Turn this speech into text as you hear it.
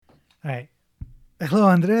All right. Hello,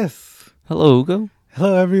 Andres. Hello, Hugo.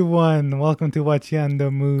 Hello, everyone. Welcome to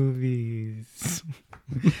Watchando Movies.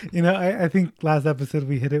 I think last episode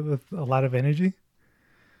we hit it with a lot of energy,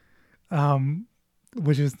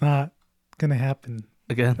 which is not going to happen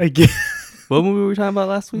Again. again. What movie were we talking about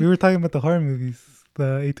last week? We were talking about the horror movies,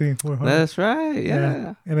 the A24 horror. That's right,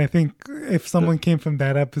 yeah. And I think if someone came from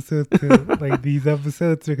that episode to like these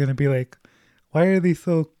episodes, they're going to be like, why are they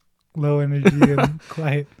so low energy and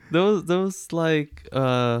quiet? Those like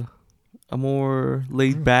a more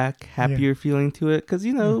laid back, happier feeling to it, because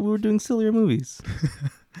we were doing sillier movies.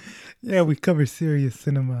 Yeah, we cover serious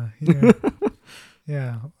cinema.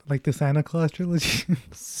 Yeah, like the Santa Claus trilogy.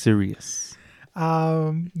 Serious.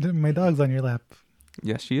 My dog's on your lap.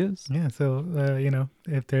 Yes, she is. Yeah, so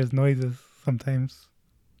if there's noises sometimes,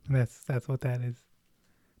 that's what that is.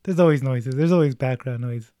 There's always noises. There's always background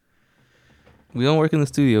noise. We don't work in the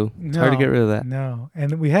studio. It's hard to get rid of that. No,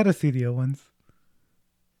 and we had a studio once.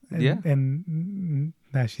 And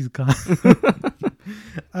now she's gone.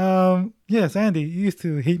 Yes, Andy, you used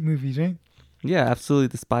to hate movies, right? Yeah, absolutely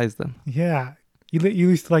despise them. Yeah. You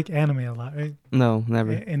used to like anime a lot, right? No,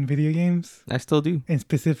 never. And video games? I still do. And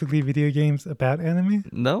specifically video games about anime?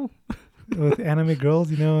 No. With anime girls,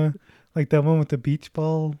 like that one with the beach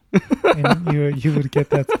ball. And you would get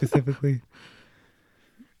that specifically.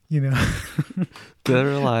 Dead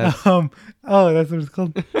or alive. That's what it's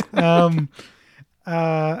called.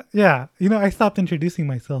 I stopped introducing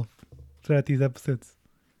myself throughout these episodes.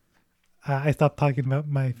 I stopped talking about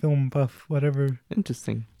my film buff, whatever.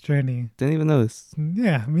 Interesting. Journey. Didn't even notice.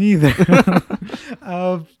 Yeah, me either.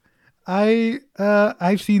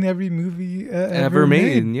 I've seen every movie ever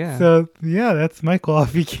made. Yeah. So yeah, that's my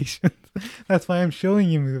qualifications. That's why I'm showing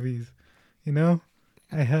you movies.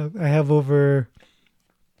 I have over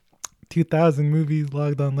 2,000 movies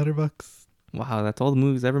logged on Letterboxd. Wow, that's all the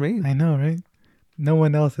movies ever made. I know, right? No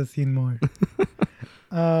one else has seen more.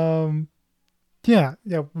 Yeah,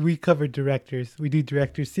 we cover directors. We do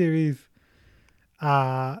director series,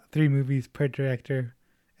 3 movies per director.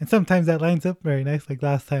 And sometimes that lines up very nice. Like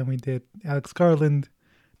last time we did Alex Garland.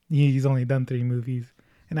 He's only done 3 movies.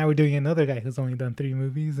 And now we're doing another guy who's only done 3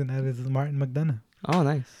 movies, and that is Martin McDonagh. Oh,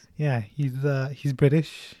 nice. Yeah, he's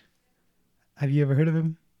British. Have you ever heard of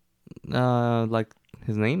him? Like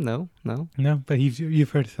his name? No. No, but you've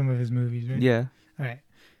heard some of his movies, right? Yeah. All right.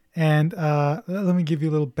 And let me give you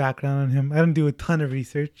a little background on him. I don't do a ton of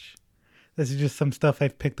research. This is just some stuff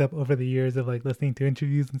I've picked up over the years of like listening to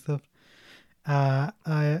interviews and stuff.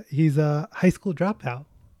 He's a high school dropout,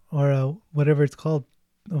 or whatever it's called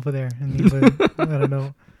over there in England. I don't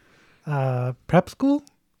know. Prep school?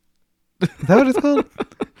 Is that what it's called?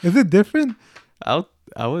 Is it different? I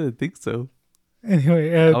wouldn't think so.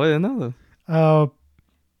 Anyway, I wouldn't know though.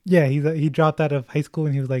 Yeah, he dropped out of high school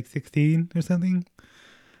when he was like 16 or something.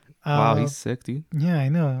 Wow, he's sick, dude. Yeah, I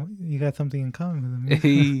know. You got something in common with him. Hey.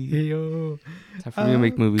 Yo. Time for me to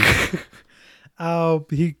make movies.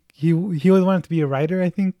 He always wanted to be a writer,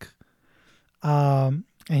 I think. And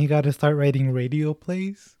he got to start writing radio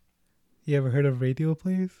plays. You ever heard of radio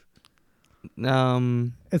plays?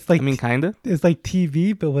 It's like, kinda. It's like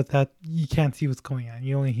TV, but without, you can't see what's going on.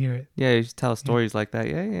 You only hear it. Yeah, you just tell stories like that.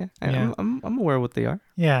 Yeah. I'm aware of what they are.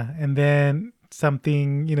 Yeah, and then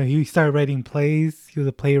something, he started writing plays. He was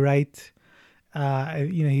a playwright.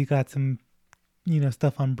 He got some,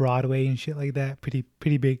 stuff on Broadway and shit like that. Pretty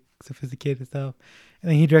big, sophisticated stuff. And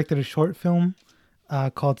then he directed a short film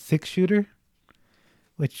called Six Shooter,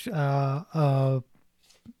 which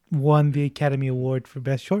won the Academy Award for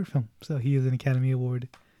Best Short Film. So he is an Academy Award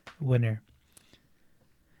winner.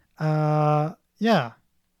 Yeah.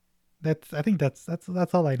 I think that's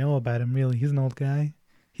all I know about him, really. He's an old guy.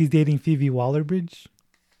 He's dating Phoebe Waller-Bridge.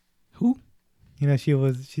 Who?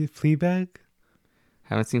 She's Fleabag.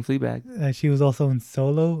 Haven't seen Fleabag. She was also in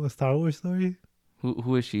Solo, a Star Wars story.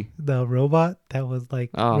 Who is she? The robot that was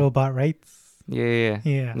like robot rights. Yeah.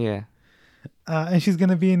 And she's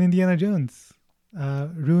gonna be in Indiana Jones,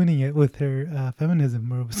 ruining it with her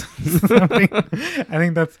feminism or something. I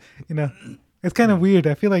think that's it's kind of weird.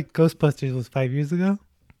 I feel like Ghostbusters was 5 years ago,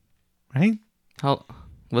 right? How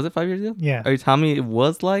was it 5 years ago? Yeah. Are you telling me it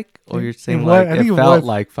was like, or you're saying I think it felt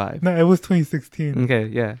like 5? No, it was 2016. Okay,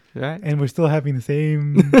 yeah, right. And we're still having the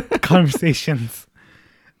same conversations.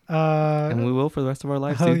 And we will for the rest of our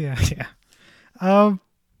lives. Oh too. yeah.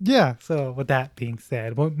 Yeah. So with that being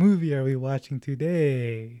said, what movie are we watching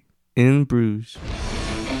today? In Bruges.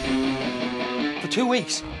 For 2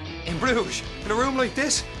 weeks in Bruges, in a room like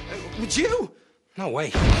this, with you? No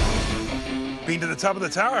way. Been to the top of the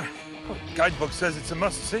tower? Guidebook says it's a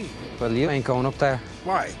must-see. Well, you ain't going up there.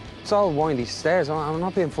 Why? It's all windy stairs. I'm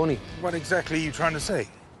not being funny. What exactly are you trying to say?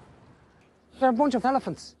 They're a bunch of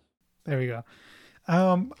elephants. There we go.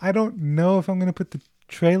 I don't know if I'm gonna put the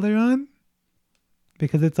trailer on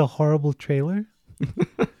because it's a horrible trailer.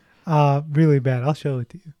 Really bad. I'll show it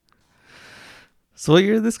to you. So what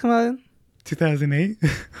year did this come out in? 2008,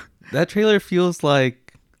 That trailer feels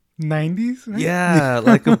like 90s. Right? yeah,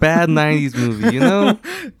 like a bad '90s movie. You know?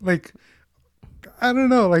 Like, I don't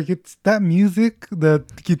know. Like, it's that music, the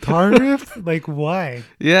guitar riff. Like, why?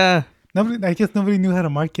 Yeah. Nobody. I guess nobody knew how to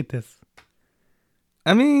market this.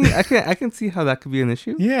 I mean, I can see how that could be an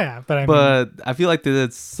issue. Yeah, but I feel like they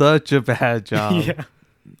did such a bad job. yeah.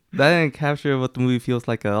 That didn't capture what the movie feels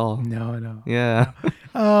like at all. No. Yeah.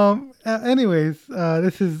 Anyways,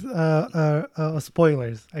 this is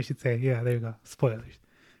spoilers, I should say. Yeah, there you go. Spoilers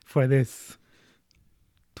for this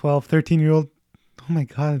 12, 13-year-old. Oh my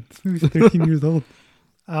God, this movie's 13 years old.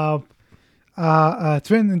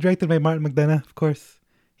 It's written and directed by Martin McDonagh, of course.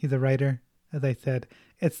 He's a writer, as I said.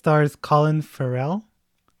 It stars Colin Farrell.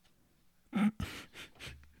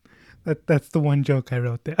 That's the one joke I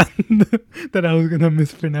wrote down that I was gonna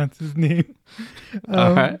mispronounce his name.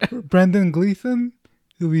 All right. Brendan Gleeson,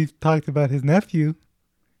 who we've talked about his nephew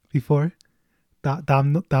before,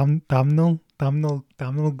 Domhnall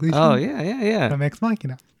Gleeson. Oh yeah. From Ex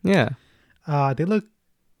Machina. Yeah. They look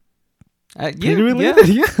Yeah, pretty related.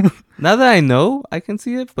 Yeah. Now that I know, I can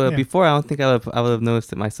see it, but Yeah. before I don't think I would have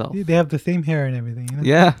noticed it myself. They have the same hair and everything. You know?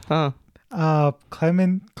 Yeah. Huh.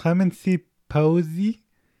 Clemency Posey.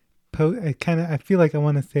 I feel like I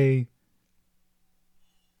want to say,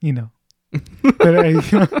 you know,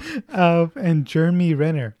 but and Jeremy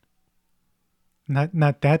Renner.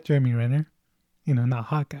 Not that Jeremy Renner, you know, not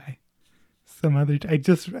Hawkeye. Some other.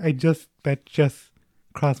 That just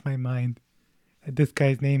crossed my mind. This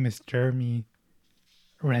guy's name is Jeremy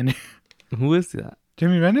Renner. Who is that?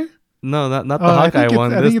 Jeremy Renner? No, not the Hawkeye one.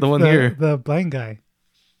 This is the one here. The blind guy.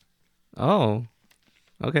 Oh.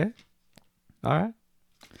 Okay. All right.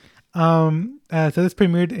 So this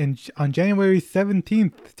premiered on January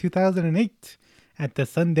 17th, 2008 at the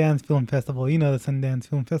Sundance Film Festival. You know the Sundance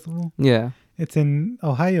Film Festival? Yeah. It's in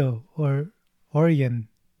Ohio or Oregon.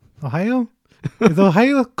 Ohio? Is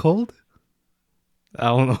Ohio cold? I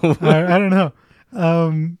don't know. I don't know.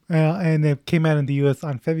 And it came out in the U.S.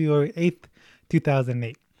 on February 8th,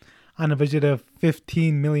 2008. On a budget of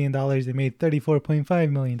 $15 million, it made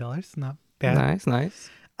 $34.5 million. Not bad. Nice.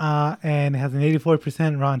 And it has an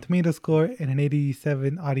 84% Rotten Tomato score and an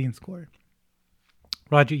 87 audience score.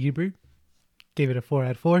 Roger Ebert gave it a 4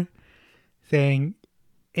 out of 4, saying,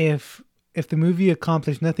 if the movie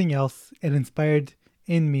accomplished nothing else, it inspired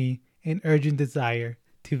in me an urgent desire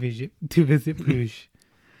to visit Bruges.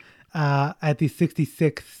 At the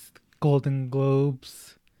 66th Golden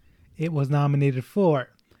Globes, it was nominated for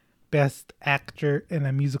Best Actor in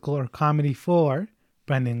a Musical or Comedy for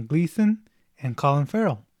Brendan Gleeson and Colin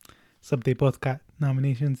Farrell. So they both got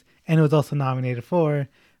nominations. And it was also nominated for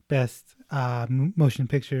Best Motion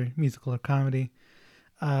Picture, Musical or Comedy.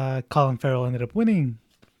 Colin Farrell ended up winning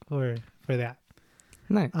for that.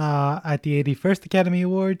 Nice. At the 81st Academy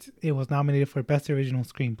Awards, it was nominated for Best Original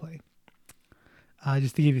Screenplay.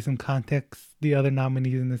 Just to give you some context, the other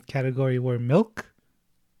nominees in this category were Milk.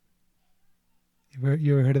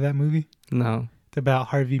 You ever heard of that movie? No. It's about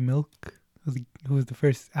Harvey Milk, who was the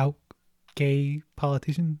first out gay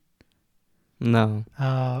politician. No.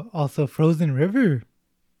 Also, Frozen River.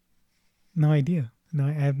 No idea. No,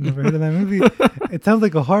 I've never heard of that movie. It sounds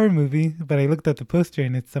like a horror movie, but I looked at the poster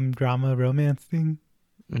and it's some drama romance thing.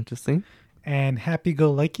 Interesting. And Happy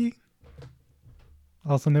Go Lucky.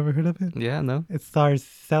 Also never heard of it. Yeah, no. It stars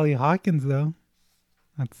Sally Hawkins though.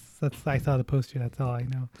 That's I saw the poster. That's all I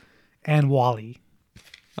know. And Wall-E.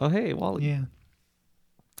 Oh, hey, Wall-E. Yeah.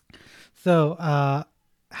 So,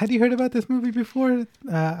 had you heard about this movie before?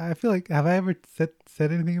 I feel like, have I ever said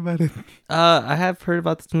anything about it? I have heard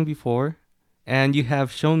about this movie before, and you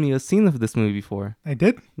have shown me a scene of this movie before. I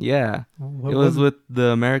did? Yeah. What it was with the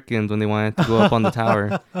Americans when they wanted to go up on the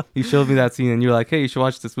tower. You showed me that scene, and you're like, hey, you should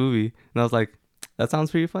watch this movie. And I was like, that sounds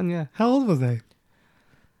pretty fun, yeah. How old was I?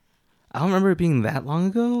 I don't remember it being that long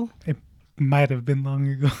ago. It might have been long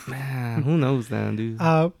ago. Man, who knows then, dude?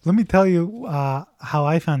 Let me tell you how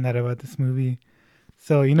I found out about this movie.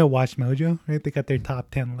 So, you know Watch Mojo, right? They got their top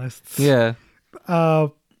 10 lists. Yeah.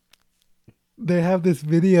 They have this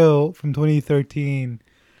video from 2013.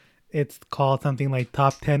 It's called something like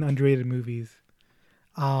Top 10 Underrated Movies.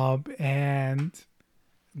 And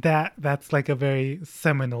that's like a very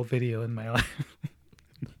seminal video in my life.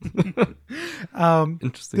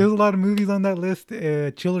 Interesting. There's a lot of movies on that list.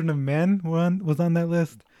 Children of Men was on that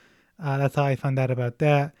list. That's how I found out about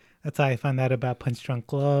that. That's how I found out about Punch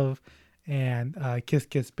Drunk Love and Kiss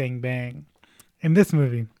Kiss Bang Bang. In this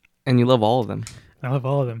movie, And you love all of them. I love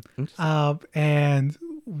all of them. Interesting. And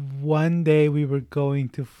one day we were going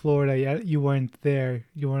to Florida. Yeah, you weren't there.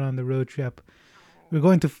 You weren't on the road trip. We were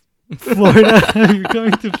going to Florida. We were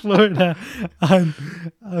going to Florida.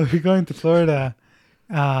 We're going to Florida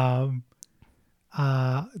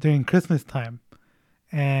during Christmas time,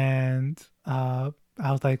 and I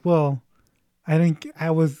was like, well, I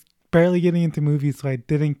was barely getting into movies, so I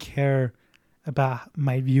didn't care about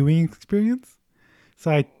my viewing experience. So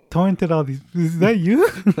I torrented all these. Is that you?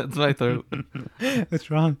 That's my throat. What's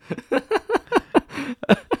wrong?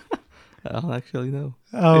 I don't actually know.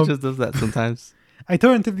 Um, It just does that sometimes. I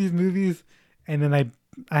torrented these movies, and then I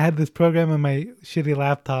had this program on my shitty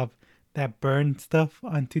laptop that burned stuff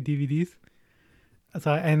onto DVDs. And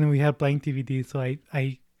then we had blank DVDs, so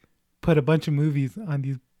I put a bunch of movies on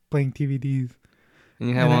these blank DVDs. And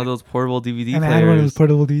you had and one I- of those portable DVD And players. I had one of those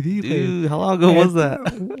portable DVD players. Dude, how long ago was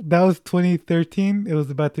And that? That was 2013. It was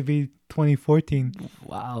about to be 2014.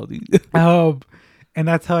 Wow, dude. And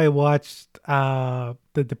that's how I watched The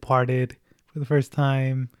Departed for the first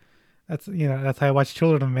time. That's how I watched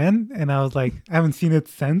Children of Men, and I was like, I haven't seen it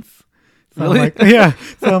since. So Really? I'm like, yeah.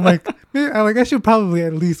 So I'm like, I should probably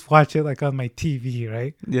at least watch it like on my TV,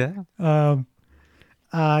 right? Yeah.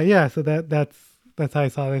 Yeah. So that's how I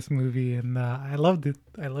saw this movie, and I loved it.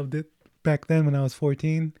 I loved it back then when I was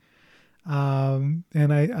 14. And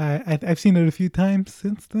I've seen it a few times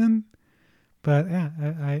since then, but yeah,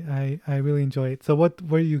 I really enjoy it. So what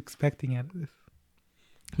were you expecting out of this?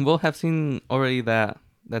 We'll have seen already that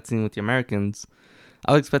scene with the Americans.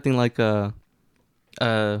 I was expecting like a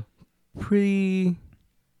pretty,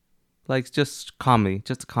 like just a comedy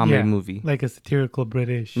Yeah, movie. like a satirical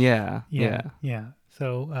British. Yeah.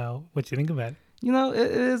 So what you think about it? You know, it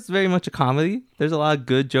is very much a comedy. There's a lot of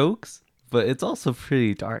good jokes, but it's also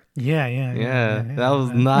pretty dark. Yeah. Yeah. I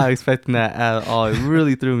was not expecting that at all. It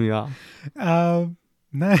really threw me off.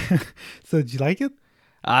 No, so did you like it?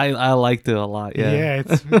 I liked it a lot. Yeah.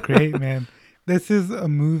 It's great, man. This is a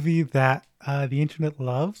movie that the internet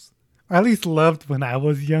loves, or at least loved when I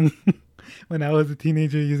was young. When I was a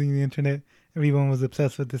teenager using the internet, everyone was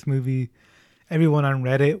obsessed with this movie. Everyone on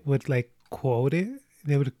Reddit would like quote it.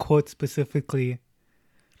 They would quote specifically,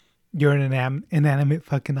 "You're an inanimate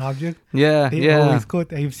fucking object." Yeah. They always quote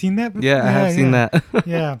that. You've seen that? Yeah, I have seen that.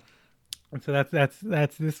 Yeah. So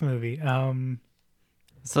that's this movie.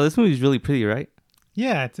 So this movie is really pretty, right?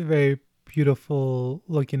 Yeah, it's a very beautiful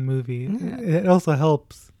looking movie. Yeah. It also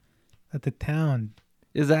helps that the town.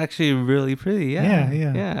 It's actually really pretty. Yeah.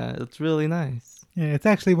 Yeah. Yeah, it's really nice. Yeah, it's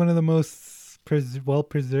actually one of the most well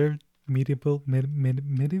preserved medieval.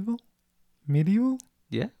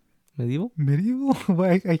 Yeah. Medieval?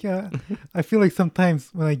 Well, I can't. I feel like sometimes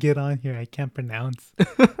when I get on here, I can't pronounce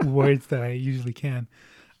words that I usually can.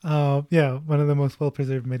 Yeah, one of the most well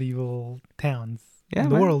preserved medieval towns Yeah, in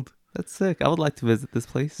the man. world. That's sick. I would like to visit this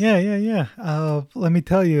place. Yeah. Let me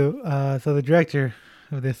tell you. So the director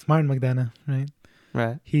of this, Martin McDonagh, right?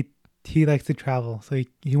 Right. He likes to travel, so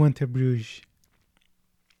he went to Bruges.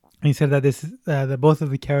 And he said that that both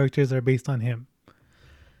of the characters are based on him,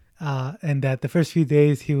 and that the first few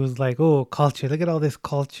days he was like, "Oh, culture! Look at all this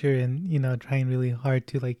culture," and trying really hard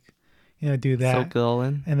to do that. Soak it all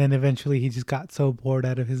in. And then eventually he just got so bored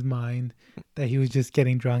out of his mind that he was just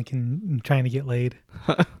getting drunk and trying to get laid.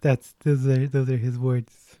 Those are his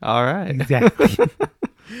words. All right. Exactly. So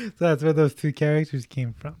that's where those two characters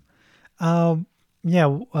came from.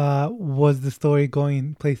 Was the story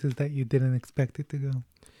going places that you didn't expect it to go?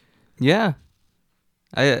 Yeah.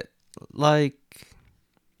 I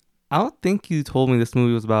don't think you told me this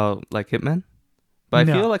movie was about like hitmen, but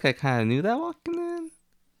No. I feel like I kind of knew that walking in.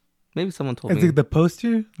 Maybe someone told I me. think the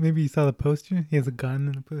poster. Maybe you saw the poster. He has a gun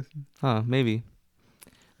in the poster. Huh, maybe.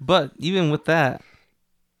 But even with that,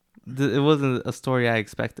 it wasn't a story I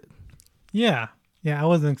expected. Yeah. I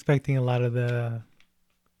wasn't expecting a lot of the.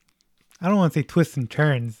 I don't want to say twists and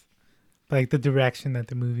turns, but like the direction that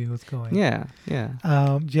the movie was going. Yeah. Do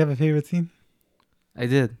you have a favorite scene? I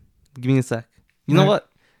did. Give me a sec. You know Right. what?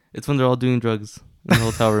 It's when they're all doing drugs in the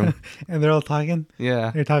hotel room. And they're all talking.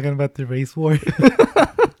 Yeah. They're talking about the race war. Be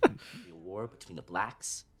a war between the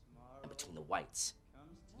blacks and between the whites.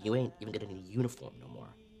 You ain't even gonna need a uniform no more.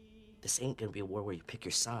 This ain't gonna be a war where you pick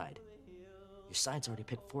your side. Your side's already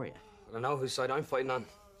picked for you. I don't know whose side I'm fighting on.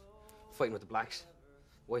 Fighting with the blacks.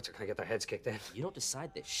 Whites are gonna get their heads kicked in. You don't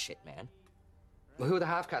decide this shit, man. Well, who are the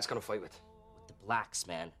half-cats gonna fight with? With the blacks,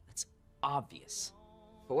 man. That's obvious.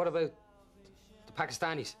 But what about the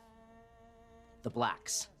Pakistanis? The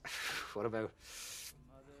blacks. What about...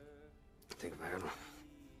 Think about it.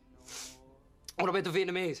 What about the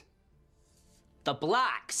Vietnamese? The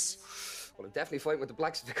blacks. Well, I'm definitely fighting with the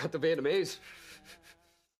blacks if they got the Vietnamese.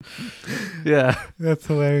 Yeah. That's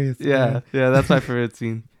hilarious. Yeah. Yeah. That's my favorite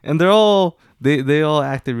scene. And they're all, they all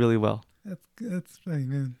acted really well. That's funny,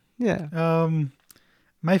 man. Yeah.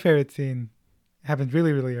 My favorite scene happens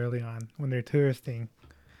really, really early on when they're touristing,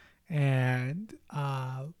 and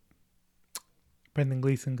Brendan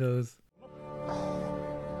Gleeson goes,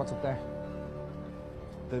 What's up there?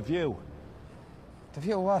 The view. The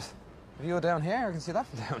view of what? The view down here? I can see that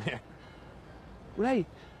from down here. Ray,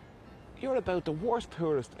 you're about the worst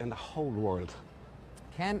tourist in the whole world.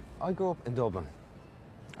 Ken, I grew up in Dublin.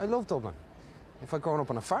 I love Dublin. If I'd grown up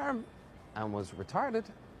on a farm and was retarded,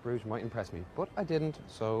 Bruges might impress me, but I didn't,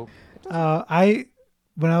 so...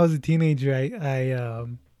 when I was a teenager,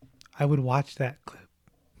 I would watch that clip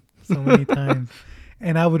so many times,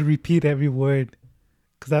 and I would repeat every word,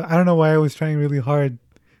 because I don't know why I was trying really hard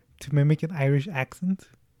to mimic an Irish accent.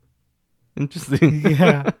 Interesting.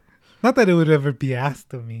 Yeah. Not that it would ever be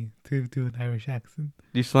asked of me to do an Irish accent.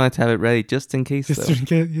 You just wanted to have it ready just in case, Just though. to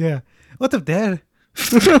get, yeah. What's up, Dad?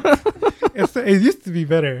 It used to be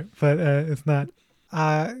better, but it's not.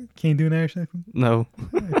 Can you do an Irish accent? No.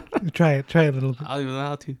 Try it a little bit. I don't even know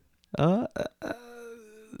how to.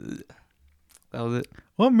 That was it.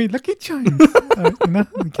 Want me lucky charms? No,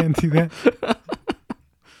 we can't do that.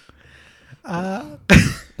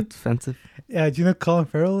 It's offensive. Yeah, do you know Colin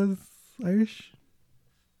Farrell is Irish?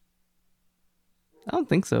 I don't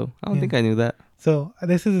think so. I don't Yeah. think I knew that. So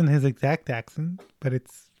this isn't his exact accent, but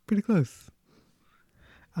it's pretty close.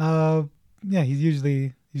 Yeah, he's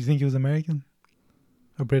usually. You think he was American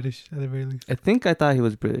or British at the very least? I think I thought he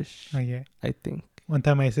was British. Oh yeah. I think. One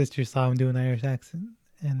time my sister saw him do an Irish accent,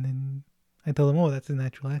 and then I told him, "Oh, that's a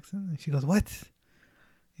natural accent," and she goes, "What?"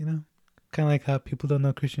 You know, kind of like how people don't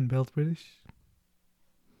know Christian Bale's British.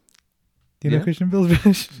 Do you know Yeah. Christian Bale's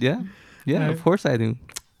British? Yeah. Yeah, of course I do.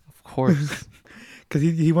 Of course. Because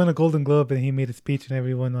he won a Golden Globe and he made a speech and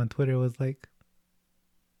everyone on Twitter was like,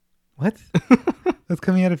 "What?" That's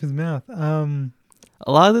coming out of his mouth. A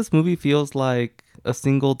lot of this movie feels like a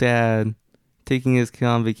single dad taking his kid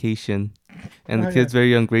on vacation, and the Oh, kid's yeah.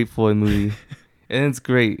 very ungrateful in the movie, and it's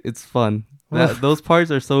great. It's fun. Well- Those parts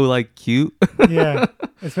are so like cute. Yeah,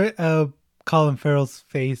 it's very, Colin Farrell's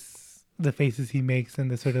face, the faces he makes, and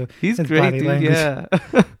the sort of He's his great, body dude. language. Yeah.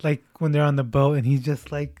 Like when they're on the boat and he's just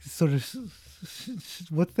like sort of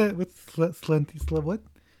what's that? What's what?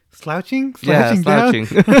 Slouching? Yeah, down? slouching.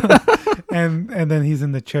 and then he's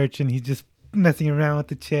in the church and he's just messing around with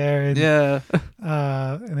the chair. And, Yeah.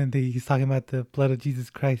 And then he's talking about the blood of Jesus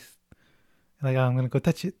Christ. And like, oh, I'm gonna go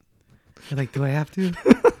touch it. You're like, do I have to?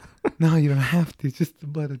 No, you don't have to. It's just the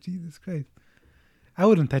blood of Jesus Christ. I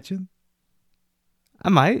wouldn't touch it. I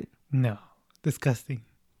might. No, disgusting.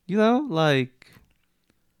 You know, like,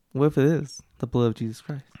 what if it is the blood of Jesus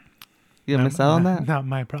Christ? You gonna miss out on that? Not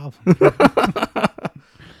my problem.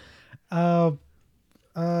 I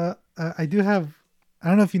do have. I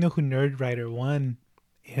don't know if you know who Nerd Writer 1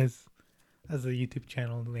 is. As a YouTube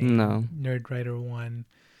channel name. No. Nerd Writer 1.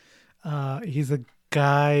 He's a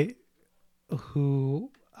guy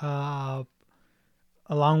who, along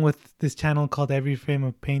with this channel called Every Frame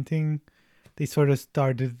of Painting, they sort of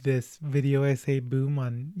started this video essay boom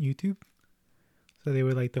on YouTube. So they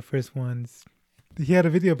were like the first ones. He had a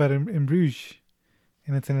video about him in Bruges,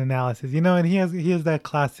 and it's an analysis, and he has that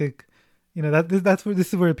classic,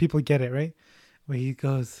 this is where people get it, right? Where he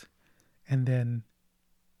goes, and then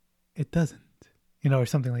it doesn't, or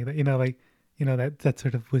something like that, that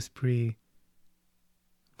sort of whispery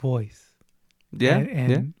voice. Yeah.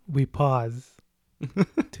 And we pause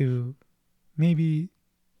to maybe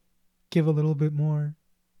give a little bit more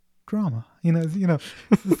drama,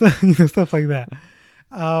 stuff like that.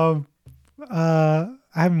 I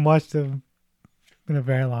haven't watched him in a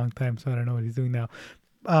very long time, so I don't know what he's doing now.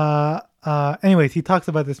 Anyways, he talks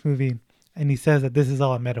about this movie and he says that this is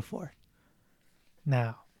all a metaphor.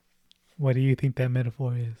 Now, what do you think that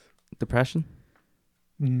metaphor is? Depression?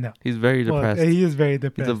 No. He's very depressed. Well, he is very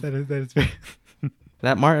depressed. He's That is very.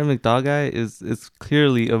 That Martin McDowell guy is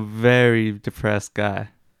clearly a very depressed guy.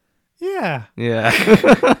 Yeah. Yeah.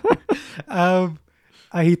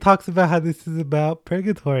 He talks about how this is about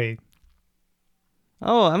purgatory.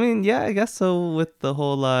 Oh, I mean, yeah, I guess so. With the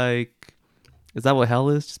whole like, is that what hell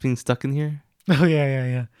is? Just being stuck in here? Oh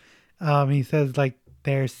yeah. He says like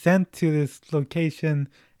they're sent to this location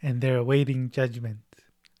and they're awaiting judgment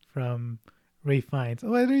from Ray Fiennes.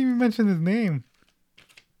 Oh, I didn't even mention his name.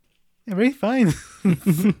 Yeah, Ray Fiennes.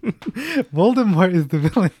 Voldemort is the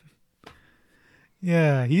villain.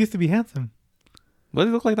 Yeah, he used to be handsome. What does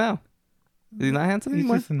he look like now? Is he not handsome He's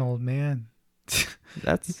anymore? just an old man.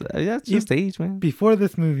 That's just age, man. Before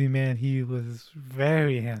this movie, man, he was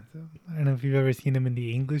very handsome. I don't know if you've ever seen him in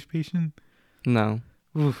The English Patient. No.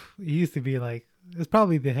 Oof, he used to be like, it's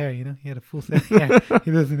probably the hair, you know? He had a full set of hair.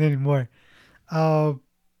 He doesn't anymore.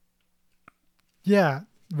 Yeah,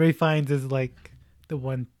 Ray Fiennes is like the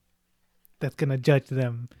one that's gonna judge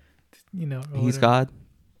them, you know. He's whatever. God.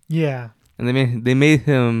 Yeah. And they made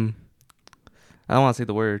him. I don't want to say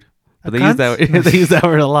the word, but A they use cunt? that they use that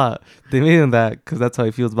word a lot. They made him that because that's how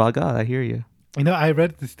he feels about God. I hear you. You know, I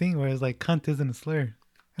read this thing where it's like, cunt isn't a slur.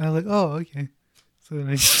 And I was like, oh, okay. So then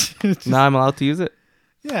I just, Now I'm allowed to use it.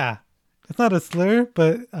 yeah. It's not a slur,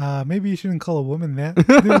 but maybe you shouldn't call a woman that.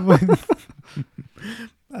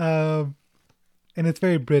 And it's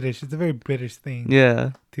very British. It's a very British thing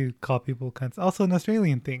Yeah. to call people cunts. Also an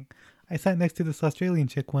Australian thing. I sat next to this Australian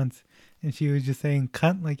chick once, and she was just saying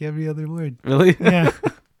cunt like every other word. Really? Yeah.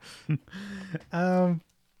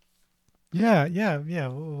 Yeah.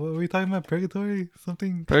 What were we talking about? Purgatory?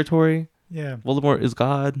 Something? Purgatory. Yeah. Voldemort is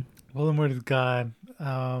God. Voldemort is God.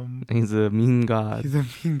 And he's a mean God. He's a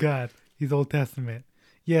mean God. He's Old Testament.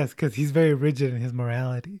 Yes, because he's very rigid in his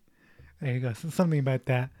morality. There you go. So something about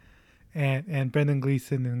that. And Brendan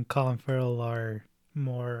Gleeson and Colin Farrell are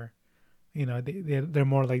more, you know, they're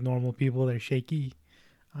more like normal people. They're shaky,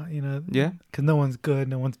 you know. Yeah. Because no one's good,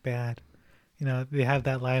 no one's bad. You know, they have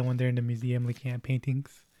that line when they're in the museum looking at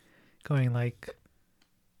paintings, going like,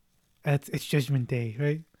 it's Judgment Day,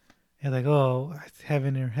 right? And like, oh, it's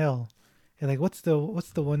heaven or hell. And like, what's the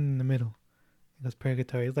one in the middle? It goes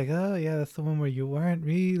purgatory. It's like, oh yeah, that's the one where you weren't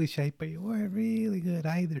really shy, but you weren't really good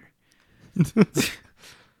either.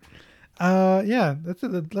 Yeah, that's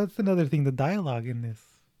another thing. The dialogue in this,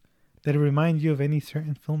 did it remind you of any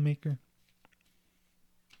certain filmmaker?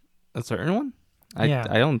 A certain one? I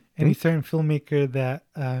don't Any think. certain filmmaker that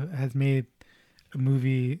has made a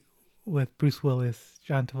movie with Bruce Willis,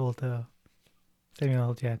 John Travolta, Samuel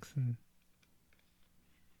L. Jackson.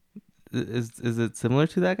 Is it similar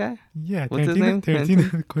to that guy? Yeah, What's his name?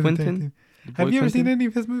 Quentin Quentin? Tarantino. Have you ever seen any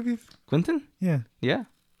of his movies? Quentin? Yeah. Yeah.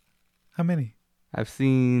 How many? I've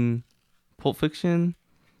seen Pulp Fiction,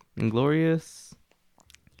 Inglorious,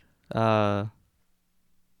 that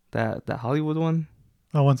Hollywood one.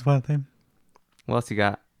 Oh, Once Upon a Time. What else you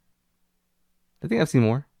got? I think I've seen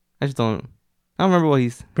more. I don't remember what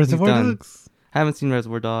he's Reservoir done. Dogs. Haven't seen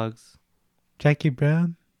Reservoir Dogs. Jackie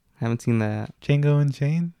Brown. Haven't seen that. Django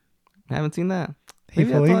Unchained. Haven't seen that. Maybe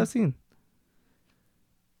Hateful that's all Eight. I've seen.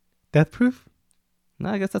 Death Proof. No,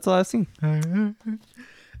 I guess that's all I've seen.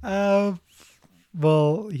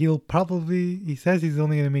 Well, he says he's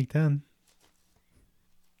only going to make 10.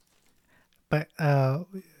 But a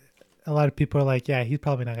lot of people are like, yeah, he's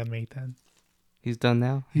probably not going to make 10. He's done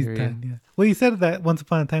now. He's Here, done, yeah. Well, he said that Once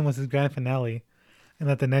Upon a Time was his grand finale, and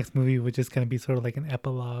that the next movie was just going to be sort of like an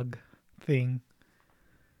epilogue thing.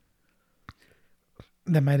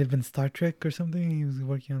 That might have been Star Trek or something. He was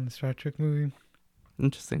working on the Star Trek movie.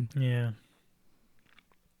 Interesting. Yeah.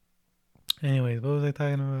 Anyways, what was I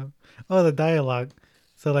talking about? Oh, the dialogue.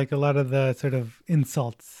 So, like, a lot of the sort of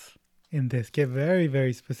insults in this get very,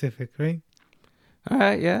 very specific, right? All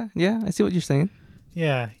right. Yeah. I see what you're saying.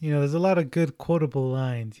 Yeah, you know, there's a lot of good quotable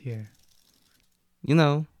lines here. You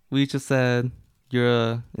know, we just said you're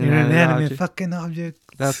an You're an inanimate object. fucking object.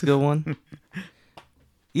 That's a good one.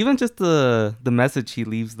 Even just the message he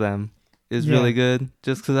leaves them is Yeah. really good.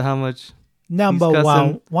 Just because of how much. Number He's got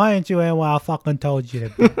one, some- why aren't you in what I fucking told you to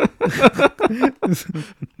be?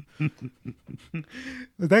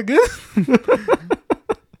 Was that good?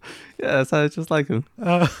 Yeah, that's how it's just like him.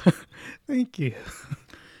 Thank you.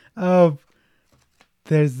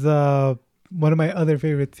 There's one of my other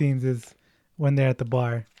favorite scenes is when they're at the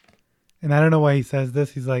bar. And I don't know why he says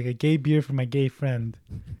this. He's like, a gay beer for my gay friend.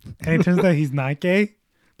 And it turns out he's not gay.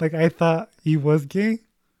 Like, I thought he was gay.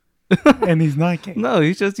 And he's not gay. No,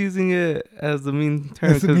 he's just using it as a mean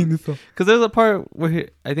term. That's a mean insult. Because there's a part where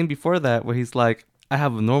I think before that where he's like, I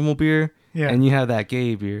have a normal beer Yeah. and you have that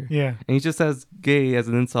gay beer. Yeah. And he just says gay as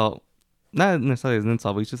an insult. Not necessarily as an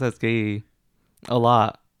insult, but he just says gay a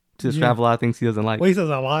lot to describe a lot of things he doesn't like. Well, he says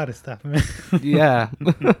a lot of stuff, man. Yeah.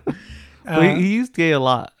 But he used gay a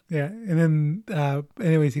lot. Yeah. And then,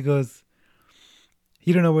 anyways, he goes,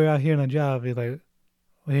 you don't know we're out here on a job. He's like,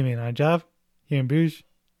 what do you mean, on a job? Here in Bruges?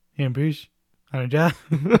 Here in Bruges? On a job?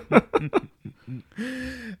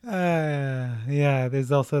 Yeah,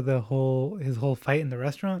 there's also his whole fight in the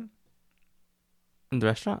restaurant. In the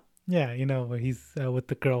restaurant? Yeah, you know, where he's with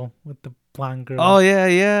the girl, with the blonde girl. Oh, yeah.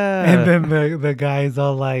 And then the guy's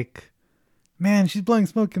all like, man, she's blowing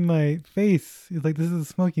smoke in my face. He's like, this is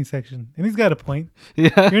the smoking section. And he's got a point.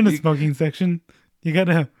 Yeah. You're in the smoking section. You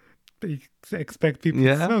gotta expect people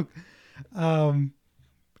Yeah. to smoke. And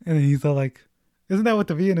then he's all like, "Isn't that what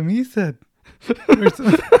the Vietnamese said?" Or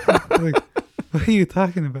something. Like, what are you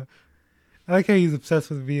talking about? I like how he's obsessed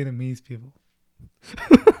with Vietnamese people.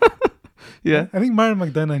 Yeah. I think Martin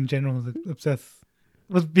McDonough in general is obsessed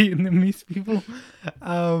with Vietnamese people.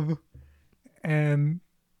 And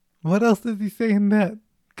what else does he say in that?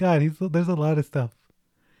 God, there's a lot of stuff.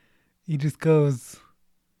 He just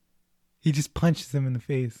punches him in the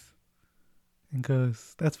face and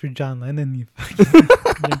goes, "That's for John Lennon, you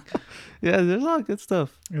fucking." Yeah, there's a lot of good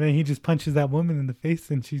stuff. And then he just punches that woman in the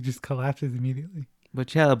face and she just collapses immediately. But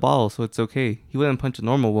she had a bottle, so it's okay. He wouldn't punch a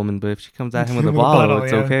normal woman, but if she comes at him with a bottle,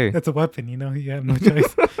 it's okay. That's a weapon, you have no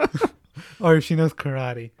choice. Or if she knows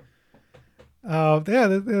karate.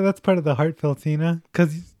 That's part of the heartfelt scene,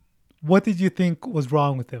 because what did you think was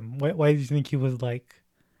wrong with him? Why did you think he was like...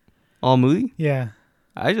 All moody? Yeah.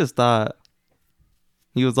 I just thought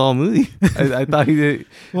he was all moody. I thought he did.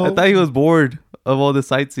 Well, I thought he was bored of all the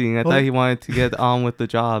sightseeing. I Well- thought he wanted to get on with the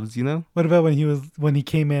jobs, What about when he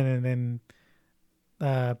came in and then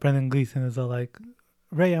Brendan Gleeson is all like,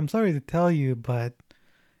 "Ray, I'm sorry to tell you, but..."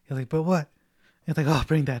 He's like, "But what?" It's like, "Oh,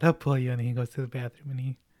 bring that up, will you?" And then he goes to the bathroom and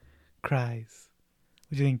he cries.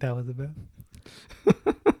 What do you think that was about?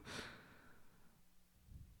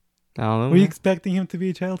 I don't know. Were you man. expecting him to be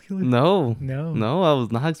a child killer? No, No. I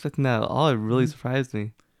was not expecting that at all. It really surprised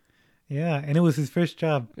me. Yeah, and it was his first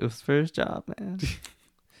job. It was his first job, man. Do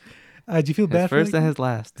you feel His bad for first that and kid? his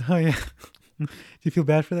last. Oh, yeah. Do you feel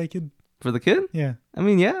bad for that kid? For the kid? Yeah. I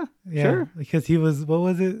mean, yeah, Yeah. Because he was, what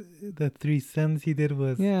was it? The 3 sins he did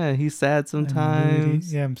was... yeah. He's sad I'm sometimes. moody.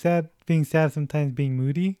 Yeah, I'm sad. Being sad sometimes, being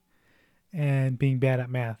moody, and being bad at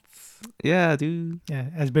maths. Yeah, dude. Yeah,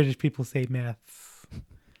 as British people say, maths.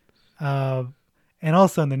 And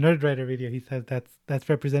also in the Nerdwriter video, he says that's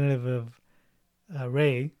representative of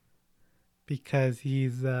Ray, because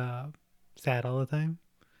he's sad all the time,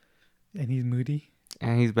 and he's moody,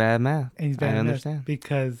 And he's bad at math. and he's bad I at math understand.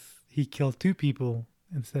 because he killed 2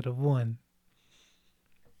 instead of 1.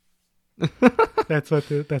 That's what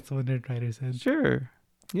Nerdwriter said. Sure.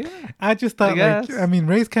 Yeah. I just thought, guess.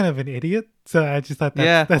 Ray's kind of an idiot, so I just thought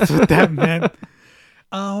Yeah. that's what that meant.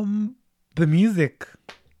 The music.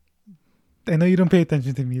 I know you don't pay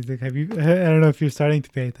attention to music. Have you? I don't know if you're starting to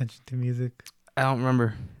pay attention to music. I don't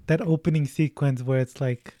remember. That opening sequence where it's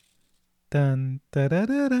like, dun da da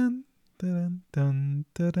da dun dun dun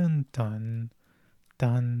dun dun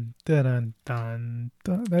dun dun dun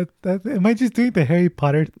dun. That am I just doing the Harry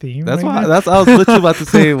Potter theme? That's right why. now? That's what I was literally about to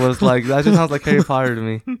say. Was like that just sounds like Harry Potter to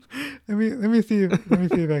me. Let me see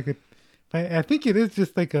if I could. I think it is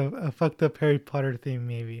just like a fucked up Harry Potter theme,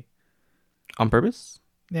 maybe. On purpose?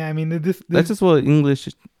 Yeah, I mean this That's just what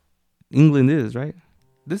England is, right?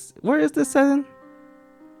 Where is this set in?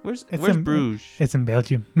 Where's in- Bruges? It's in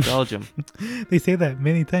Belgium. Belgium. They say that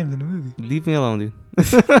many times in the movie. Leave me alone, dude.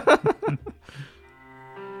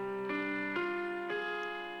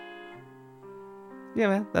 Yeah,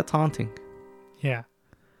 man, that's haunting. Yeah.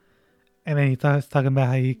 And then he was talking about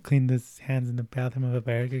how he cleaned his hands in the bathroom of a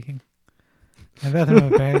Burger King. The bathroom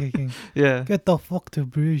of a Burger King. Yeah. Get the fuck to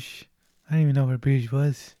Bruges. I don't even know where Bruges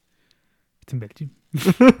was. It's in Belgium.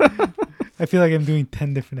 I feel like I'm doing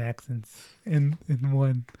 10 different accents in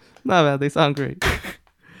one. Not bad. They sound great.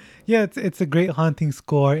 Yeah, it's a great haunting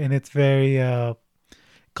score, and it's very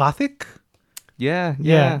gothic. Yeah.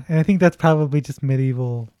 And I think that's probably just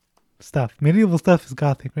medieval stuff. Medieval stuff is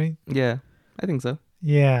gothic, right? Yeah. I think so.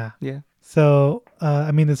 Yeah. Yeah. So,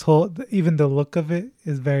 I mean, even the look of it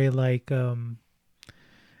is very like, I don't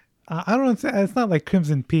know, it's not like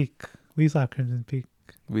Crimson Peak. We saw Crimson Peak.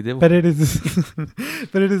 We did. But it is,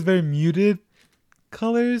 but it is very muted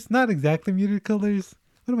colors. Not exactly muted colors.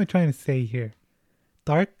 What am I trying to say here?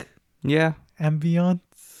 Dark Yeah.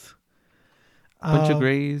 ambience. Bunch of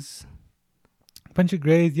grays. Bunch of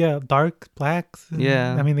grays. Yeah, dark blacks.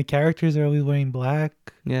 Yeah. I mean, the characters are always wearing black.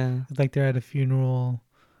 Yeah. It's like they're at a funeral.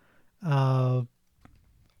 Yeah.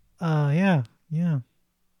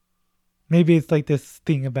 Maybe it's like this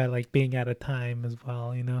thing about like being out of time as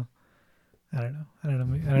well, you know? I don't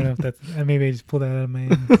know if that's, maybe I just pulled that out of my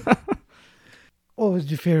ass. What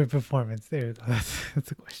was your favorite performance? There you go.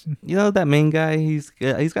 That's a question. You know that main guy? He's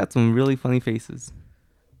got some really funny faces.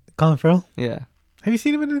 Colin Farrell? Yeah. Have you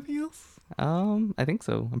seen him in anything else? I think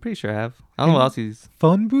so. I'm pretty sure I have. I don't know what else he's.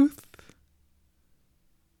 Phone Booth?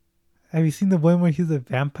 Have you seen the one where he's a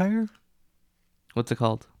vampire? What's it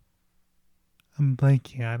called? I'm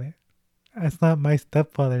blanking on it. It's not My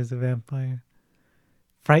Stepfather's a Vampire.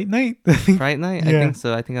 Fright Night? Fright Night? I Yeah. think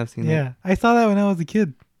so. I think I've seen it. Yeah. I saw that when I was a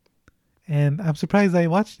kid. And I'm surprised I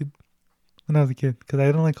watched it when I was a kid because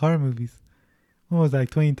I don't like horror movies. When was that, like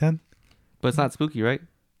 2010? But it's not spooky, right?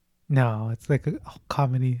 No, it's like a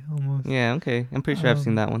comedy almost. Yeah, okay. I'm pretty sure I've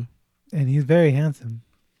seen that one. And he's very handsome.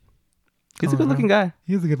 He's a good-looking guy.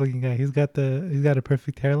 He's a good-looking guy. He's got a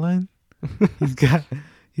perfect hairline. he's got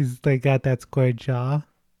that square jaw,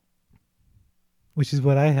 which is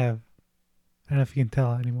what I have. I don't know if you can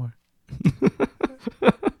tell anymore.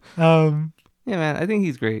 Yeah, man, I think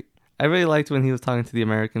he's great. I really liked when he was talking to the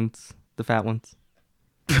Americans, the fat ones.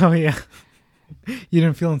 Oh yeah, you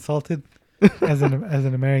didn't feel insulted as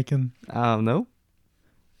an American? No.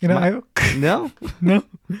 You know, No. no.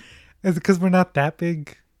 Is it because we're not that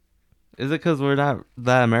big? Is it because we're not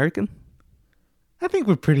that American? I think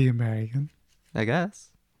we're pretty American. I guess.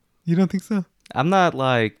 You don't think so? I'm not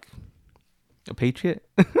like a patriot.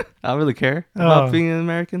 I don't really care about being an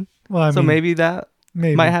American. Well, I so mean, maybe that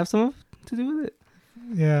might have something to do with it.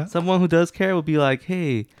 Yeah. Someone who does care would be like,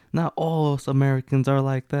 "Hey, not all us Americans are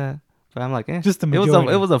like that." But I'm like, just the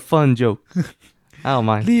majority. It was a fun joke. I don't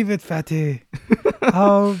mind. Leave it, fatty.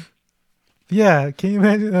 Yeah. Can you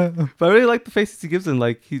imagine? But I really like the faces he gives him.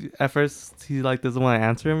 Like at first he like doesn't want to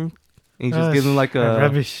answer him, and he just gives him like a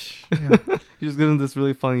rubbish. Yeah. He just gives him this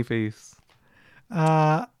really funny face.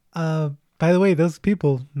 By the way, those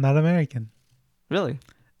people not American. Really?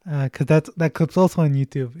 Because that clip's also on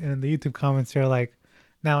YouTube, and the YouTube comments are like,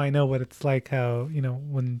 now I know what it's like. How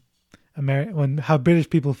when how British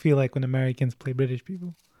people feel like when Americans play British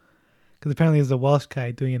people. Because apparently there's a Welsh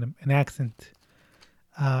guy doing an accent,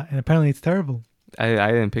 and apparently it's terrible. I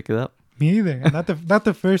didn't pick it up. Me either. And not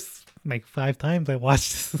the first like 5 times I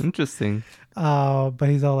watched this. Interesting. But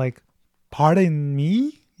he's all like, "Pardon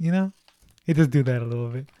me," He just do that a little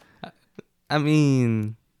bit. I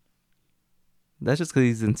mean, that's just because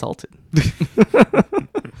he's insulted.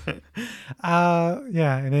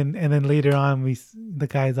 Yeah, and then later on, the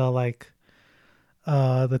guy's all like,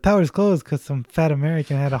 "The tower's closed because some fat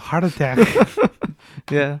American had a heart attack."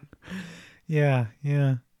 Yeah.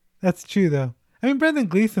 Yeah. That's true though. I mean, Brendan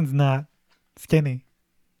Gleeson's not skinny,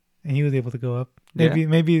 and he was able to go up.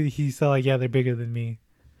 Maybe he saw like, yeah, they're bigger than me,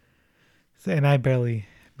 so, and I barely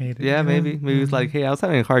made it. Yeah, maybe it's like, hey, I was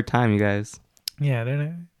having a hard time, you guys. Yeah, they're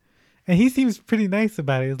not. And he seems pretty nice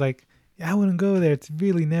about it. He's like, yeah, I wouldn't go there. It's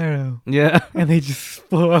really narrow. Yeah. And they just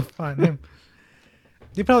blow up on him.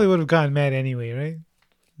 They probably would have gotten mad anyway, right?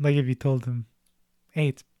 Like if you told them, hey,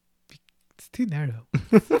 it's too narrow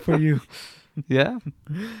for you. Yeah.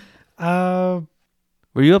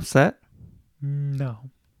 Were you upset? No.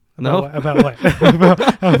 No? About what?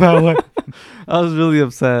 about what? I was really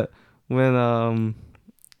upset when I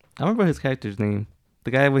remember his character's name. The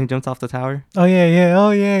guy when he jumps off the tower. Oh yeah.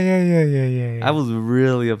 I was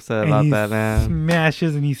really upset about that, man.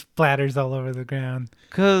 Smashes and he splatters all over the ground.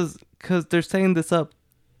 Cause they're setting this up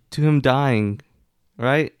to him dying,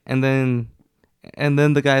 right? And then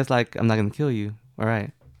the guy's like, "I'm not gonna kill you. All right,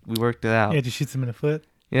 we worked it out." Yeah, just shoots him in the foot.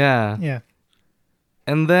 Yeah. Yeah.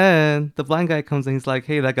 And then the blind guy comes and he's like,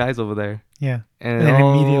 "Hey, that guy's over there." Yeah. And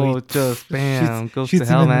immediately just bam, goes to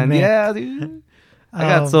hell, man. Yeah, dude. I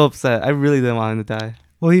got so upset. I really didn't want him to die.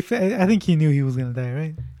 Well, I think he knew he was gonna die,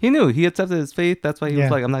 right? He knew. He accepted his fate. That's why he was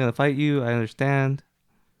like, "I'm not gonna fight you. I understand."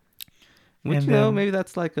 Which, maybe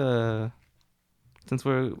that's like since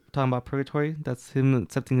we're talking about purgatory, that's him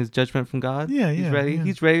accepting his judgment from God. Yeah, he's ready. Yeah.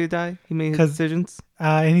 He's ready to die. He made his decisions.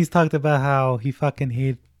 And he's talked about how he fucking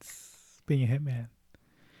hates being a hitman,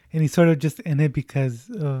 and he's sort of just in it because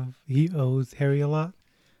he owes Harry a lot,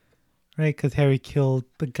 right? Because Harry killed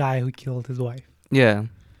the guy who killed his wife. Yeah.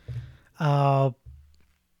 Yeah,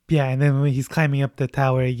 and then when he's climbing up the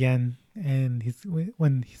tower again, and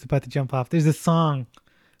when he's about to jump off, there's a song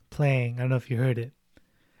playing. I don't know if you heard it.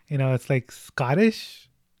 It's like Scottish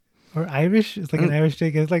or Irish. It's like an Irish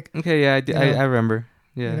thing. It's like, okay, yeah, I remember.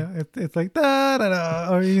 Yeah, it's like da da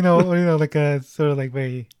da, or like a sort of like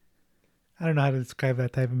very. I don't know how to describe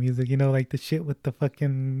that type of music. Like the shit with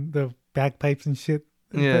the bagpipes and shit.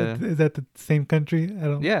 Is that the same country? I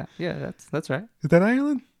don't. Yeah, that's right. Is that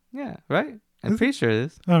Ireland? Yeah, right. I'm pretty sure it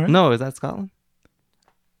is. All right. No, is that Scotland?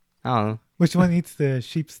 I don't know. Which one eats the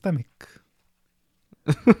sheep's stomach?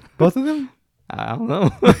 Both of them? I don't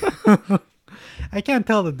know. I can't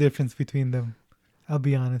tell the difference between them. I'll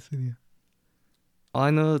be honest with you. All I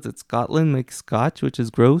know is that Scotland makes Scotch, which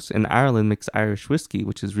is gross, and Ireland makes Irish whiskey,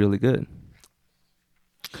 which is really good.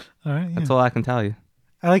 All right. Yeah. That's all I can tell you.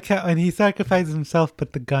 I like how, and he sacrifices himself,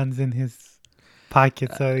 put the guns in his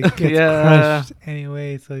pocket, so he gets crushed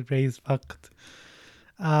anyway. So Ray's fucked.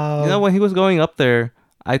 When he was going up there,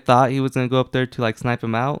 I thought he was gonna go up there to like snipe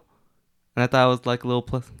him out, and I thought it was like a little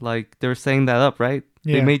plus, like they were saying that up, right?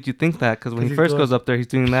 Yeah. They made you think that because when he first goes up there, he's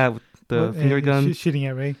doing that with the finger gun, shooting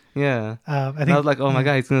at Ray. Yeah, I think I was like, oh my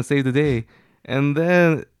god, he's gonna save the day, and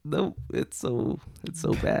then no, it's so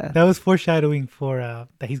bad. That was foreshadowing for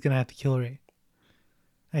that he's gonna have to kill Ray.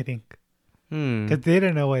 I think because they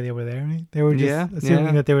didn't know why they were there. Right? They were just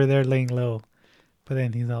assuming that they were there laying low, but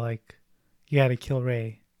then he's all like, "You got to kill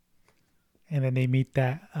Ray," and then they meet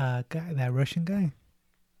that guy, that Russian guy.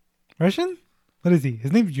 Russian? What is he?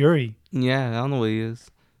 His name's Yuri. Yeah, I don't know what he is.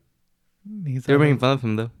 He's They're making fun of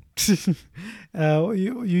him though.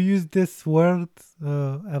 You use this word,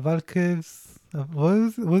 avalkes.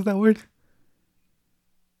 What was that word?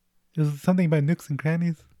 It was something about nooks and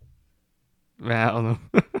crannies. Man, I don't know.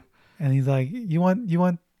 And he's like, "You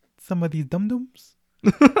want some of these dum dums?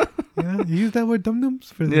 You use that word dum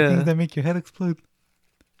dums for the things that make your head explode.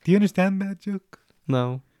 Do you understand that joke?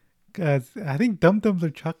 No. Because I think dum dums are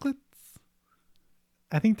chocolates.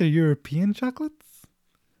 I think they're European chocolates.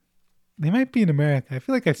 They might be in America. I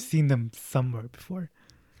feel like I've seen them somewhere before.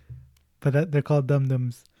 But they're called Dum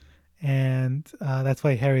Dums. And that's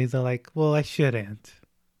why Harry's like, well, I shouldn't.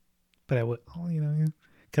 But I will,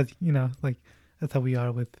 because, like, that's how we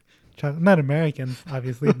are with chocolate. Not Americans,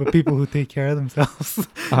 obviously, but people who take care of themselves.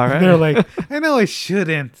 All right. They're like, I know I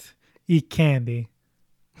shouldn't eat candy.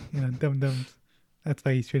 Dum Dums. That's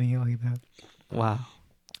why he's treating it like that. Wow.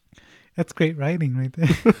 That's great writing right there.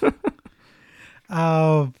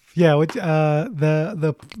 Yeah, which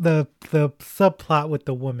the subplot with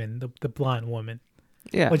the woman, the blonde woman.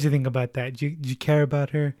 Yeah. What'd you think about that? Did you care about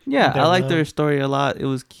her? Yeah, I liked their story a lot. It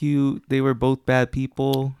was cute. They were both bad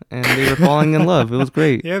people and they were falling in love. It was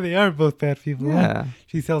great. Yeah, they are both bad people. Yeah.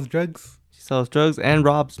 She sells drugs. She sells drugs and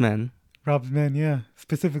robs men. Robs men, yeah.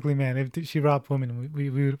 Specifically men. If she robbed women, we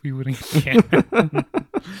wouldn't care.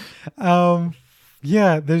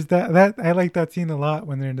 Yeah, there's that I like that scene a lot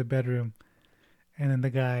when they're in the bedroom. And then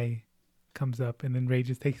the guy comes up and then Ray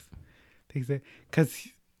just takes it. Because,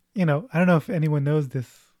 I don't know if anyone knows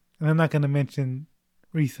this. And I'm not going to mention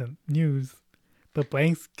recent news. But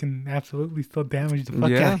blanks can absolutely still damage the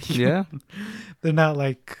fuck out of you. Yeah. They're not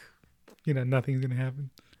like, nothing's going to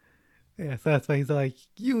happen. Yeah, so that's why he's like,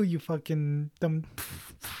 you fucking dumb.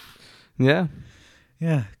 Yeah.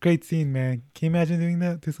 Yeah, great scene, man. Can you imagine doing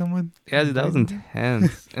that to someone? Yeah, dude, that was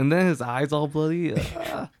intense. And then his eyes all bloody.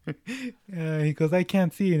 He goes, I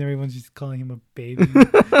can't see. And everyone's just calling him a baby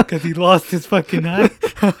because he lost his fucking eye.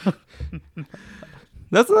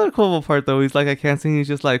 That's another cool part, though. He's like, I can't see. And he's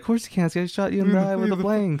just like, of course you can't see. I shot you in the eye with a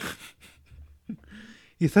blank.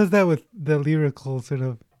 He says that with the lyrical sort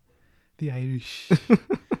of, the Irish.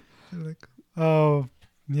 Like, oh,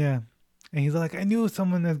 yeah. And he's like, I knew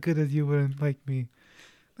someone as good as you wouldn't like me.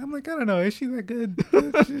 I'm like, I don't know. Is she that good?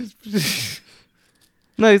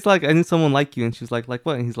 No, he's like, I knew someone like you. And she's like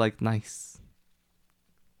what? And he's like, nice.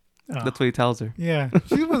 Oh. That's what he tells her. Yeah.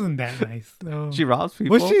 She wasn't that nice, though. She robs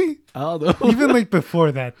people. Was she? I don't know. Even like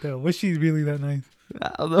before that, though. Was she really that nice?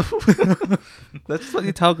 I don't know. That's just what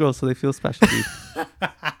you tell girls so they feel special, dude.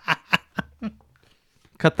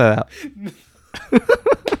 Cut that out.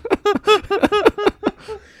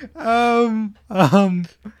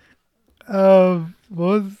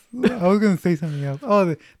 I was gonna say something else.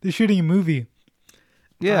 Oh, they're shooting a movie.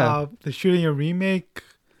 Yeah, they're shooting a remake.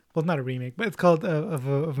 Well, not a remake, but it's called of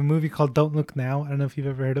a movie called Don't Look Now. I don't know if you've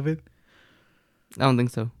ever heard of it. I don't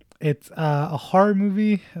think so. It's a horror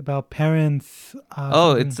movie about parents.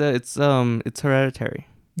 It's Hereditary.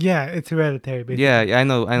 Yeah, it's Hereditary. Basically. Yeah, I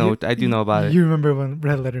know. I do know about it. You remember when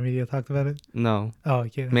Red Letter Media talked about it? No. Oh,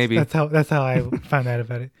 yeah. Maybe that's how I found out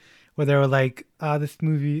about it. Where they were like, this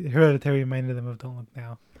movie Hereditary reminded them of Don't Look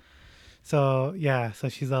Now. So yeah, so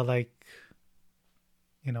she's all like,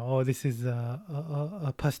 this is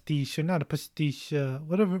a pastiche or not a pastiche,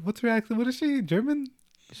 whatever. What's her accent? What is she? German?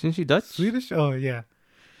 Isn't she Dutch? Swedish? Oh yeah.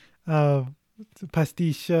 It's a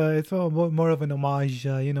pastiche. It's more of an homage.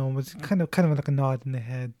 It's kind of like a nod in the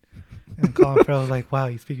head. And Colin Farrell was like, "Wow,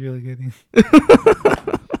 you speak really good."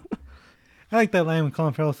 I like that line when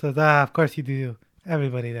Colin Farrell says, of course you do.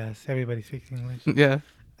 Everybody does. Everybody speaks English." Yeah.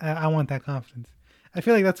 I want that confidence. I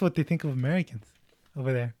feel like that's what they think of Americans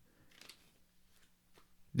over there.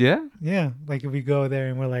 Yeah? Yeah. Like if we go there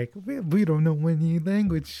and we're like, we don't know any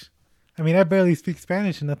language. I mean, I barely speak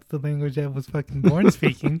Spanish and that's the language I was fucking born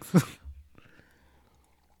speaking. So.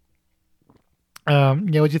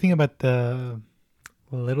 What'd you think about the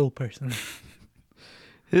little person?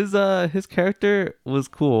 His character was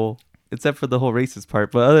cool. Except for the whole racist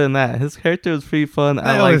part. But other than that, his character was pretty fun.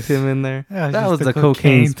 I liked him in there. That was the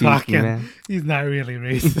cocaine speaking, man. He's not really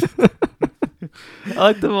racist. I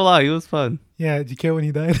liked him a lot. He was fun. Yeah, did you care when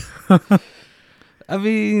he died? I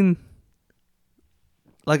mean,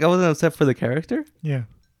 like, I wasn't upset for the character. Yeah.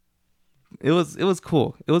 it was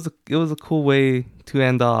cool. It was a cool way to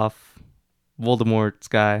end off Voldemort's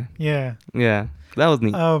guy. Yeah. Yeah, that was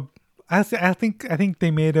neat. I think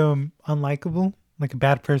they made him unlikable, like a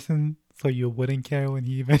bad person, so you wouldn't care when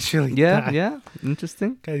he eventually died. Yeah,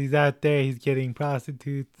 interesting. Because he's out there, he's getting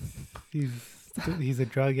prostitutes, he's a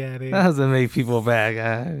drug addict. That doesn't make people bad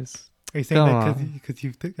guys. Are you saying Come that on. because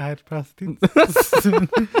you've had prostitutes?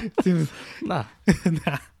 Nah.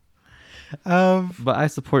 Nah. But I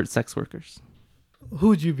support sex workers. Who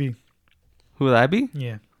would you be? Who would I be?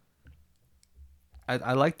 Yeah.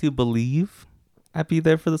 I like to believe I'd be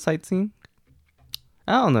there for the sightseeing.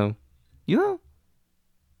 I don't know. You know?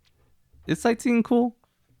 Is sightseeing cool?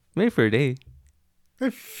 Maybe for a day.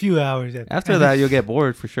 A few hours. After that, you'll get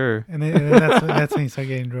bored for sure. And then that's when you start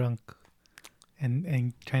getting drunk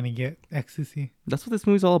and trying to get ecstasy. That's what this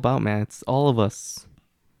movie's all about, man. It's all of us.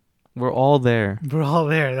 We're all there. We're all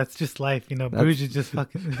there. That's just life, you know. Bruges is just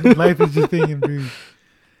fucking life is just being in Bruges.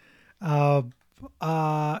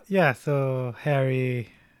 Yeah. So Harry,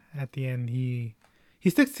 at the end, he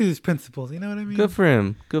sticks to his principles. You know what I mean? Good for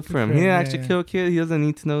him. Good for him. He didn't actually yeah. kill a kid. He doesn't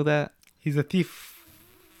need to know that. He's a thief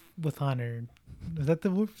with honor. Is that the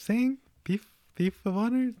word saying? Thief of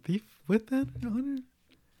honor? Thief with honor?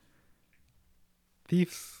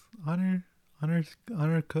 Thief's honor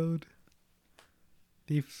code.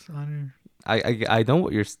 Thief's honor. I know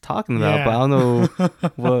what you're talking about, but I don't know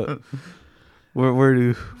what where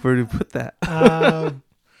to put that.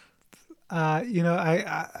 You know,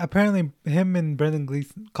 I apparently him and Brendan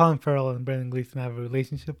Gleeson, Colin Farrell and Brendan Gleeson have a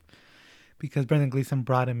relationship because Brendan Gleeson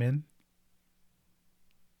brought him in.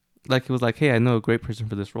 Like he was like, hey, I know a great person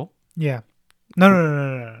for this role. Yeah.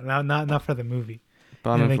 No. Not for the movie.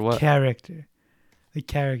 But I mean, for what? Character. The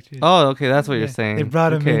character. Oh, okay, that's what you're saying. They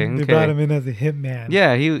brought him in. They brought him in as a hitman.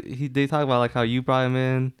 Yeah, they talk about like how you brought him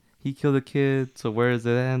in. He killed a kid. So where does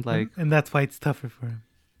it end? Like, and that's why it's tougher for him.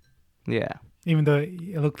 Yeah. Even though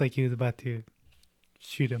it looked like he was about to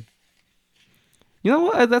shoot him. You know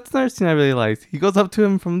what? That's another scene I really liked. He goes up to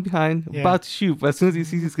him from behind, about to shoot, but as soon as he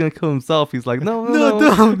sees he's gonna kill himself, he's like, "No,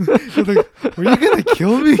 don't!" I was like, "Were you gonna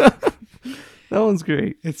kill me?" That one's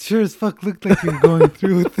great. It sure as fuck looked like he was going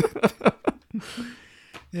through with it.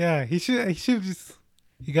 Yeah, he should have just.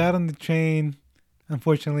 He got on the train.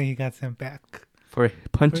 Unfortunately, he got sent back for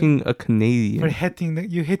punching a Canadian. For hitting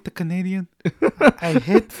you hit the Canadian. I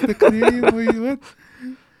hit the Canadian. Wait, what?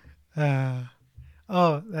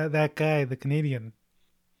 Oh, that guy, the Canadian.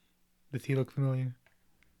 Does he look familiar?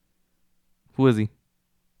 Who is he?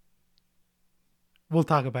 We'll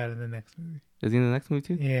talk about it in the next movie. Is he in the next movie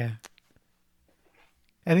too? Yeah.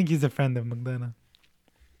 I think he's a friend of McDonough.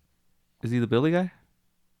 Is he the Billy guy?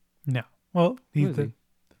 No. Well, he's the...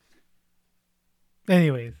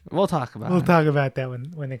 Anyways. We'll talk about that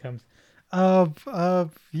when it comes.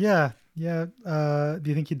 Yeah. Do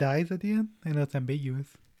you think he dies at the end? I know it's ambiguous.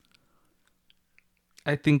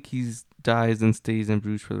 I think he dies and stays in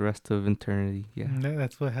Bruges for the rest of eternity. Yeah.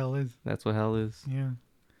 That's what hell is. That's what hell is. Yeah.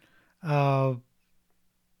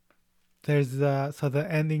 There's so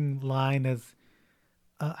the ending line is,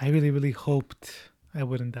 I really, really hoped I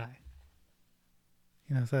wouldn't die.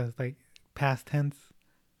 You know, so it's like past tense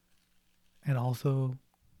and also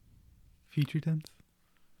future tense.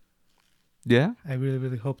 Yeah. I really,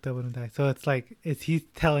 really hoped I wouldn't die. So it's like, is he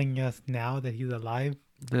telling us now that he's alive?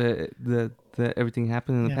 The everything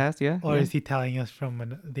happened in the past, yeah? Or is he telling us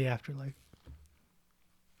from the afterlife?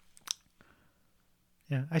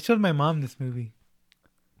 Yeah. I showed my mom this movie.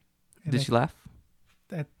 Did she laugh?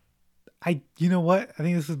 You know what? I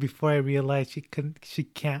think this was before I realized she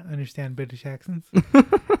can't understand British accents.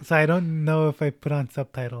 So I don't know if I put on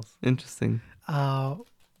subtitles. Interesting. But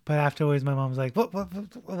afterwards my mom was like,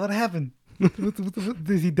 what happened?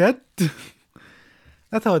 Is he dead?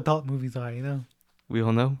 That's how adult movies are, you know? We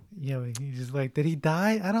all know. Yeah, he's just like, did he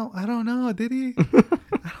die? I don't know. Did he?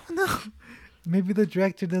 I don't know. Maybe the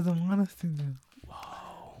director doesn't want us to know.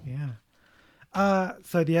 Whoa. Yeah.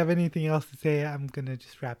 So do you have anything else to say? I'm gonna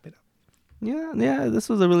just wrap it up. Yeah. This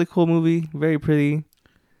was a really cool movie. Very pretty.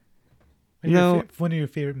 One of your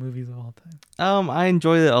favorite movies of all time. I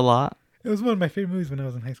enjoyed it a lot. It was one of my favorite movies when I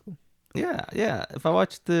was in high school. Yeah. If I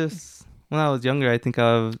watched this when I was younger, I think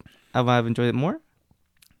I might have enjoyed it more.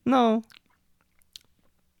 No.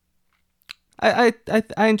 I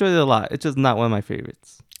enjoyed it a lot. It's just not one of my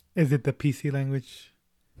favorites. Is it the PC language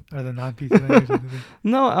or the non-PC language?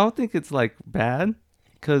 No, I don't think it's like bad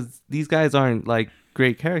because these guys aren't like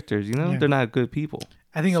great characters. You know, they're not good people.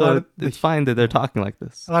 I think it's fine that they're talking like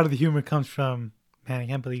this. A lot of the humor comes from, man, I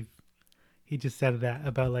can't believe he just said that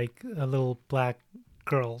about like a little black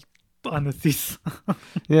girl on the seesaw.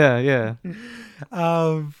 Yeah.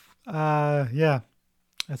 Yeah.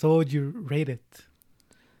 So what would you rate it?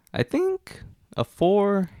 I think a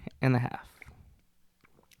 4.5.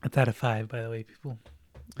 It's out of 5, by the way, people.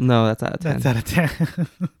 No, that's out of 10. That's out of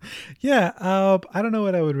 10. Yeah. I don't know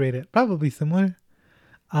what I would rate it. Probably similar.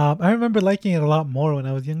 I remember liking it a lot more when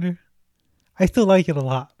I was younger. I still like it a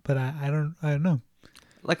lot, but I don't know.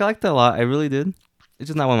 Like, I liked it a lot. I really did. It's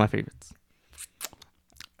just not one of my favorites.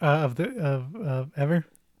 Of ever?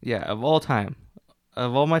 Yeah, of all time.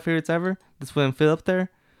 Of all my favorites ever, this wouldn't fit up there.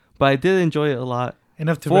 But I did enjoy it a lot.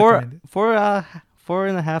 Enough to recommend it.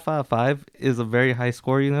 4.5 out of 5 is a very high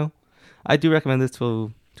score, you know. I do recommend this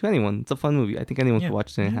to anyone. It's a fun movie. I think anyone can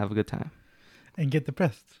watch it and have a good time. And get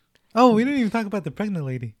depressed. Oh, we didn't even talk about the pregnant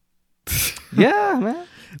lady. Yeah, man.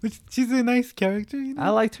 She's a nice character, you know? I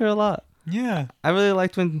liked her a lot. Yeah. I really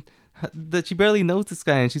liked when that she barely knows this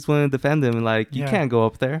guy and she's willing to defend him and like, you can't go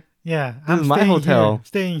up there. Yeah. This is my hotel.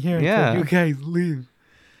 Staying here until you guys leave.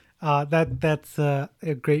 That's a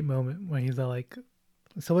great moment when he's all like,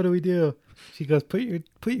 so what do we do? She goes, put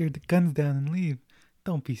your guns down and leave.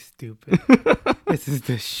 Don't be stupid. This is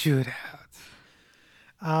the shootout.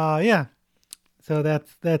 Yeah. So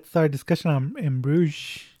that's our discussion on In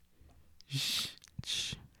Bruges.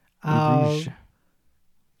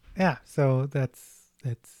 Yeah. So that's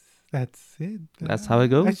it. That's how it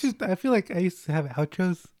goes. I feel like I used to have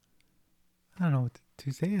outros. I don't know what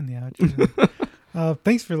to say in the outro.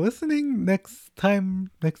 Thanks for listening. Next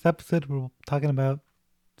episode, we're talking about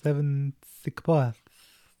 7 psychopaths.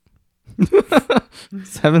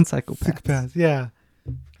 7 psychopaths. Psychopaths,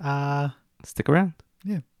 yeah. Stick around.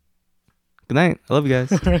 Yeah. Good night. I love you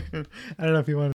guys. I don't know if you want to